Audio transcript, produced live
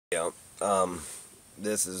Yeah,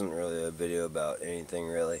 this isn't really a video about anything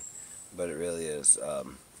really, but it really is.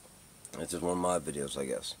 It's just one of my videos, I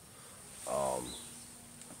guess. Um,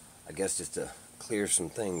 I guess just to clear some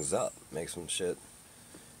things up, make some shit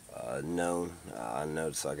known. I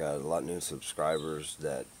noticed I got a lot of new subscribers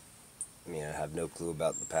that, have no clue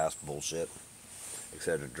about the past bullshit,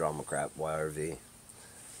 except drama crap, YRV.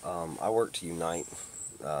 I work to unite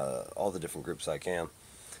all the different groups I can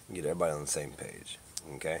and get everybody on the same page,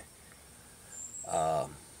 okay? Uh,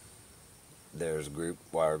 there's a group,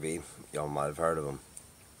 YRV, y'all might have heard of them.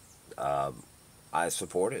 Uh, I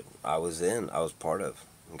supported. I was part of.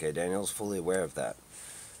 Okay, Daniel's fully aware of that.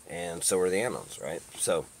 And so are the Anons, right?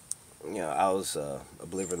 So, I was a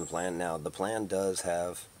believer in the plan. Now, the plan does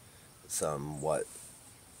have some, what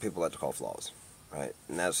people like to call flaws, right?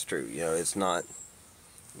 And that's true. It's not,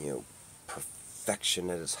 perfection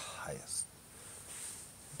at its highest.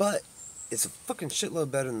 But it's a fucking shitload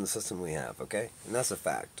better than the system we have, okay? And that's a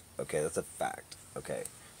fact, okay? That's a fact, okay?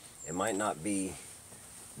 It might not be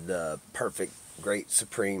the perfect, great,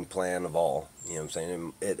 supreme plan of all. You know what I'm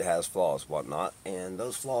saying? It has flaws, whatnot, and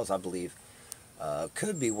those flaws, I believe,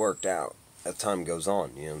 could be worked out as time goes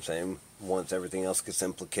on. You know what I'm saying? Once everything else gets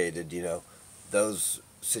implicated, those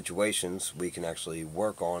situations we can actually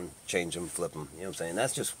work on, change them, flip them. You know what I'm saying?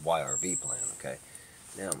 That's just YRV plan, okay?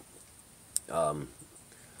 Now,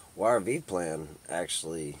 YRV plan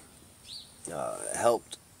actually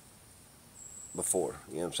helped before.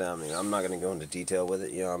 You know what I'm saying? I'm not going to go into detail with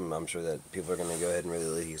it. I'm sure that people are going to go ahead and really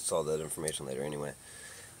release all that information later anyway.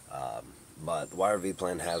 But the YRV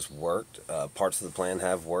plan has worked. Parts of the plan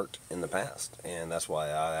have worked in the past, and that's why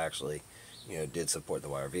I actually, did support the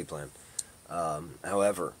YRV plan.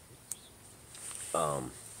 However,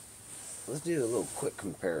 let's do a little quick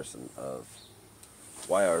comparison of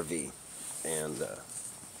YRV and.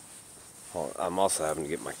 I'm also having to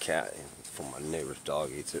get my cat from my neighbor's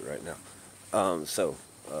dog eats it right now.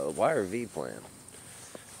 YRV plan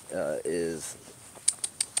is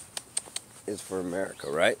for America,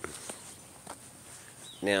 right?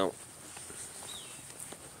 Now,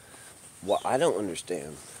 what I don't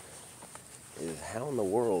understand is how in the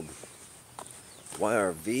world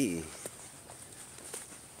YRV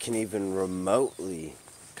can even remotely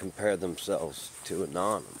compare themselves to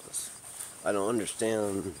Anonymous. I don't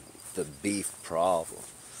understand the beef problem,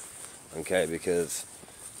 okay? Because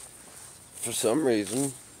for some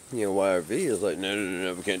reason, YRV is like,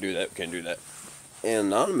 no, we can't do that. And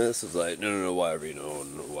Anonymous is like, no, YRV, no,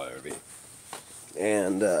 YRV.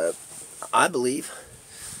 And I believe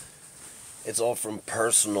it's all from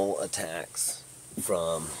personal attacks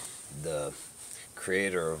from the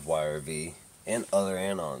creator of YRV and other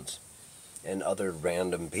Anons and other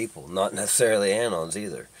random people. Not necessarily Anons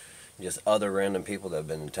either. Just other random people that have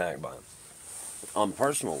been attacked by him on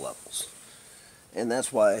personal levels. And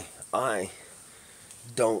that's why I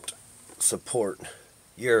don't support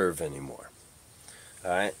YRV anymore.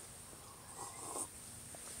 Alright?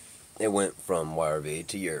 It went from YRV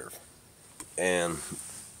to YRV. And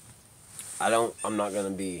I'm not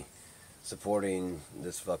going to be supporting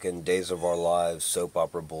this fucking Days of Our Lives soap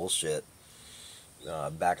opera bullshit.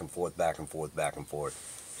 Back and forth.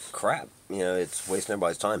 Crap. It's wasting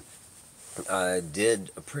everybody's time. I did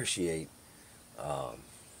appreciate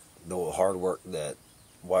the hard work that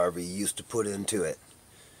YRV used to put into it.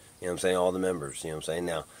 You know what I'm saying? All the members. You know what I'm saying?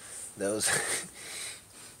 Now, those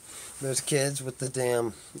those kids with the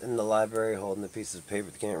damn in the library holding the pieces of paper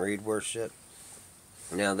that can't read worse shit.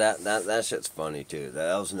 Now that shit's funny too.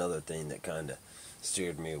 That was another thing that kind of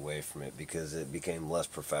steered me away from it because it became less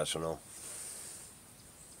professional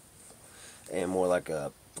and more like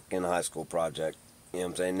a fucking high school project. You know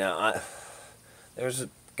what I'm saying? Now, there's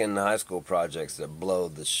fucking high school projects that blow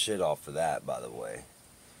the shit off of that, by the way.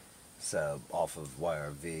 So, off of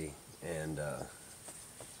YRV. And,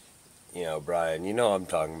 Brian, you know what I'm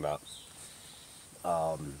talking about.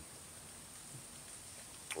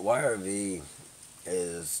 YRV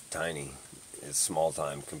is tiny. It's small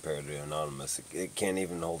time compared to Anonymous. It can't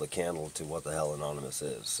even hold a candle to what the hell Anonymous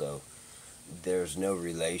is. So, there's no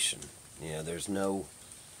relation. There's no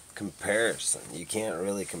comparison. You can't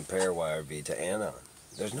really compare YRV to Anon.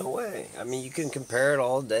 There's no way. You can compare it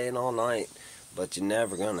all day and all night, but you're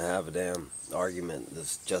never going to have a damn argument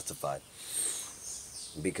that's justified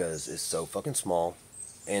because it's so fucking small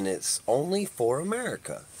and it's only for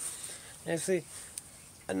America. And see,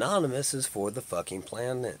 Anonymous is for the fucking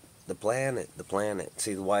planet. The planet.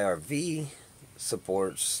 See, the YRV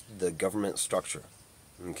supports the government structure.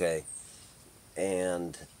 Okay?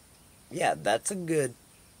 And yeah, that's a good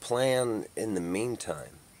plan in the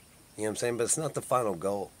meantime. You know what I'm saying? But it's not the final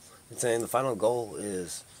goal. I'm saying the final goal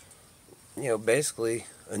is basically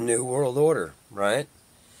a new world order, right?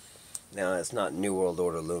 Now, it's not New World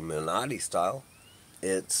Order Illuminati style.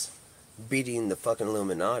 It's beating the fucking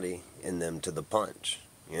Illuminati in them to the punch.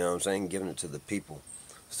 You know what I'm saying? Giving it to the people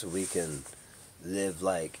so we can live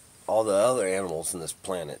like all the other animals on this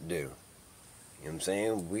planet do. You know what I'm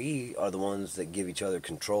saying? We are the ones that give each other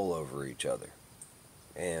control over each other.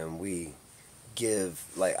 And we give,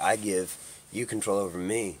 like I give you control over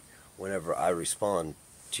me whenever I respond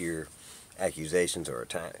to your accusations or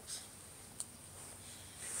attacks.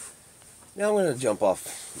 Now I'm going to jump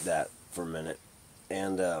off that for a minute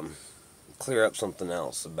and clear up something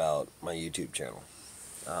else about my YouTube channel.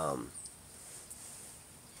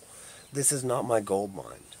 This is not my gold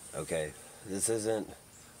mine, okay? This isn't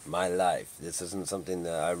my life. This isn't something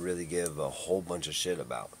that I really give a whole bunch of shit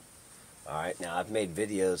about. Alright, now I've made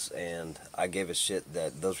videos and I gave a shit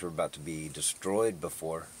that those were about to be destroyed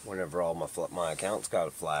before, whenever all my accounts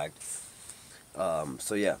got flagged.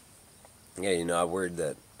 So yeah, I worried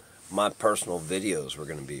that my personal videos were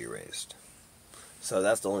going to be erased. So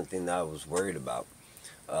that's the only thing that I was worried about.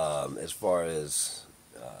 As far as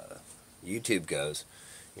YouTube goes,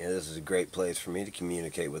 this is a great place for me to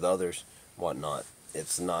communicate with others, whatnot.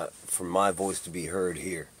 It's not for my voice to be heard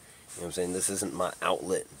here. You know what I'm saying? This isn't my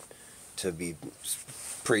outlet to be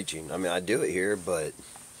preaching. I mean, I do it here, but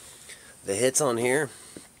the hits on here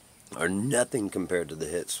are nothing compared to the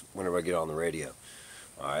hits whenever I get on the radio.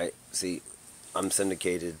 Alright? See, I'm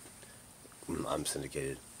syndicated.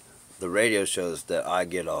 The radio shows that I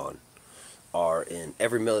get on are in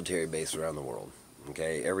every military base around the world.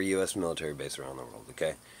 Okay? Every U.S. military base around the world.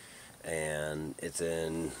 Okay? And it's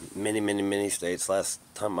in many, many, many states. Last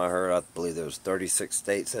time I heard, I believe there was 36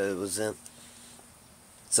 states that it was in.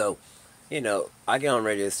 So, I get on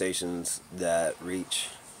radio stations that reach,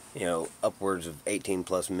 upwards of 18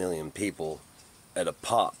 plus million people at a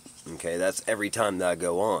pop. Okay? That's every time that I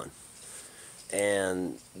go on.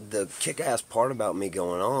 And the kick-ass part about me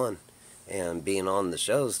going on and being on the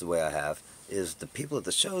shows the way I have is the people at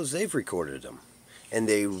the shows, they've recorded them. And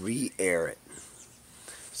they re-air it.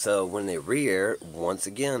 So when they re-air it, once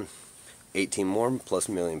again, 18 more plus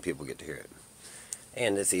million people get to hear it.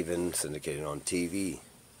 And it's even syndicated on TV.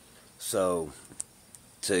 So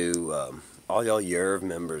to all y'all Yerv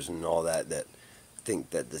members and all that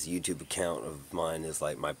think that this YouTube account of mine is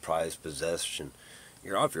like my prized possession,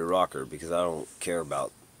 you're off your rocker, because I don't care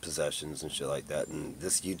about possessions and shit like that. And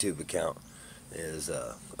this YouTube account is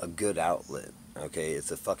a good outlet. Okay, it's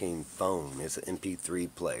a fucking phone. It's an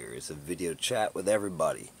MP3 player. It's a video chat with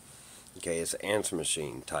everybody. Okay, it's an answer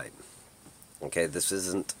machine type. Okay, this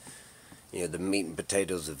isn't, the meat and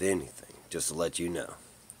potatoes of anything, just to let you know.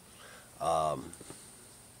 I'm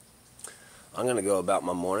going to go about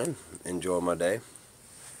my morning, enjoy my day,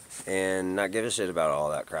 and not give a shit about all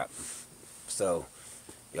that crap. So,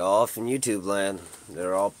 y'all off in YouTube land,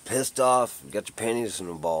 they're all pissed off, got your panties in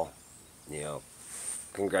a ball,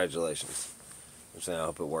 congratulations. I'm saying I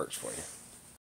hope it works for you.